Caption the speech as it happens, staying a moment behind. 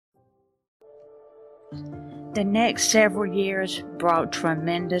The next several years brought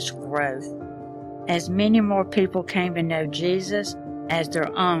tremendous growth, as many more people came to know Jesus as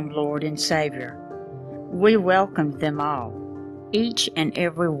their own Lord and Savior. We welcomed them all, each and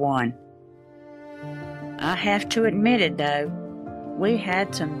every one. I have to admit it though, we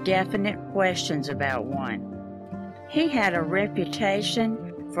had some definite questions about one. He had a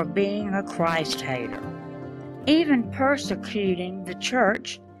reputation for being a Christ hater, even persecuting the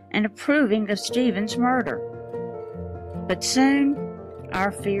church and approving of Stephen's murder. But soon,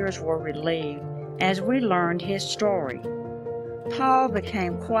 our fears were relieved as we learned his story. Paul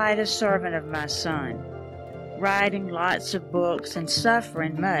became quite a servant of my Son, writing lots of books and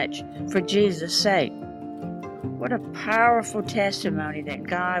suffering much for Jesus' sake. What a powerful testimony that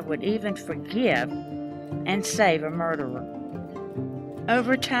God would even forgive and save a murderer.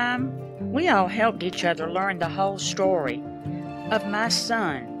 Over time, we all helped each other learn the whole story of my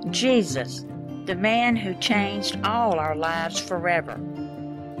Son, Jesus, the man who changed all our lives forever.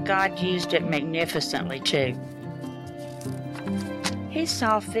 God used it magnificently too. He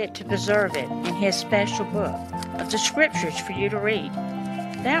saw fit to preserve it in His special book of the Scriptures for you to read.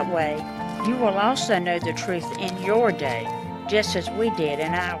 That way, you will also know the truth in your day, just as we did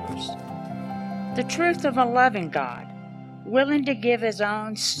in ours. The truth of a loving God, willing to give His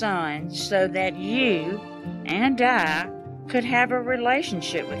own Son so that you and I could have a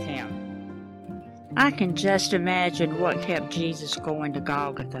relationship with Him. I can just imagine what kept Jesus going to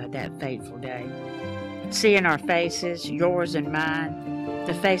Golgotha that fateful day. Seeing our faces, yours and mine,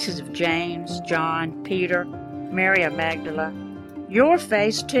 the faces of James, John, Peter, Mary of Magdala, your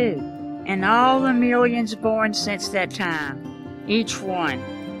face too, and all the millions born since that time, each one.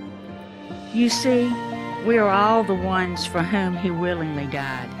 You see, we are all the ones for whom He willingly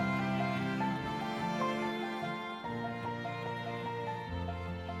died.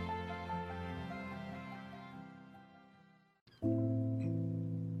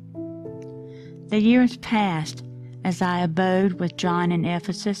 The years passed as I abode with John in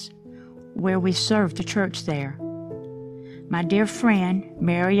Ephesus, where we served the church there. My dear friend,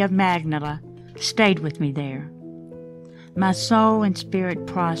 Mary of Magdala, stayed with me there. My soul and spirit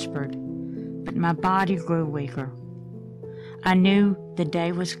prospered, but my body grew weaker. I knew the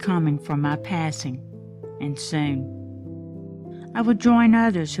day was coming for my passing, and soon. I would join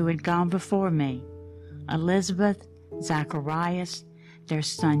others who had gone before me, Elizabeth, Zacharias, their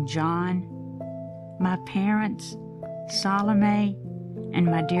son John, my parents, Salome, and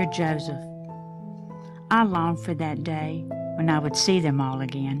my dear Joseph. I longed for that day when I would see them all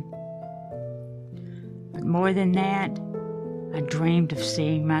again. But more than that, I dreamed of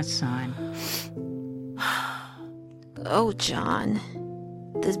seeing my son. Oh, John,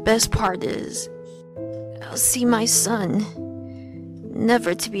 the best part is I'll see my son,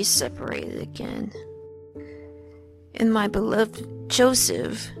 never to be separated again. And my beloved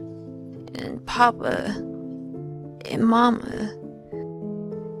Joseph, and Papa, and Mama,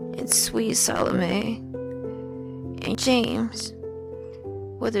 and sweet Salome, and James.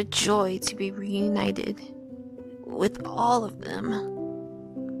 What a joy to be reunited with all of them.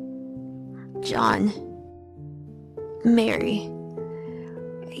 John, Mary,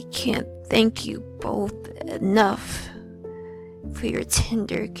 I can't thank you both enough for your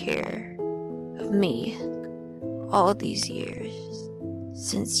tender care of me all these years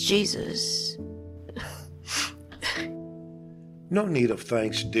since Jesus. No need of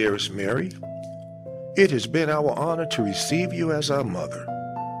thanks, dearest Mary. It has been our honor to receive you as our mother.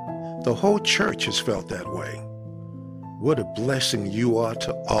 The whole church has felt that way. What a blessing you are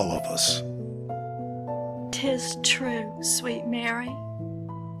to all of us. 'Tis true, sweet Mary.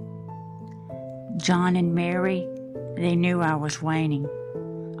 John and Mary, they knew I was waning,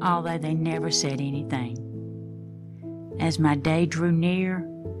 although they never said anything. As my day drew near,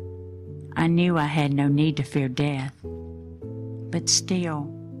 I knew I had no need to fear death. But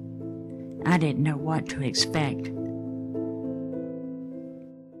still, I didn't know what to expect.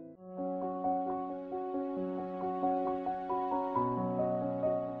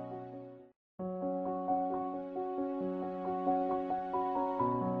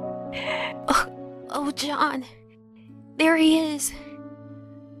 Oh, John, there he is.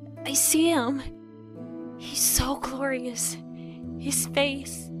 I see him. He's so glorious. His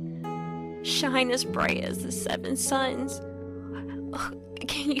face shine as bright as the seven suns. Oh,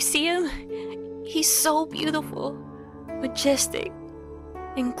 can you see him? He's so beautiful, majestic,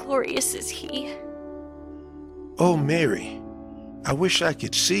 and glorious is he. Oh, Mary, I wish I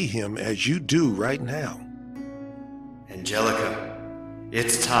could see him as you do right now. Angelica,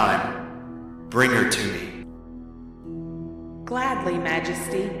 it's time. Bring her to me. Gladly,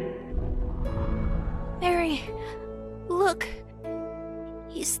 Majesty. Mary, look.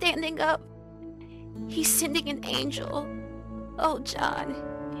 He's standing up. He's sending an angel. Oh, John,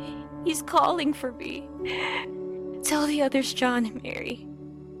 he's calling for me. Tell the others, John and Mary.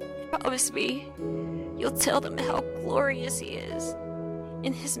 Promise me, you'll tell them how glorious he is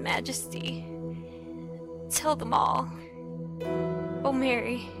in his majesty. Tell them all. Oh,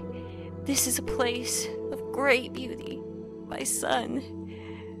 Mary, this is a place of great beauty. My son,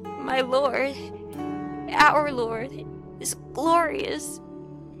 my Lord, our Lord, is glorious.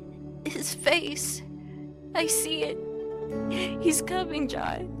 His face, I see it. He's coming,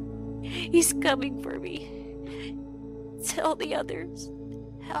 John. He's coming for me. Tell the others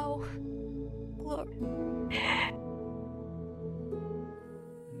how glorious.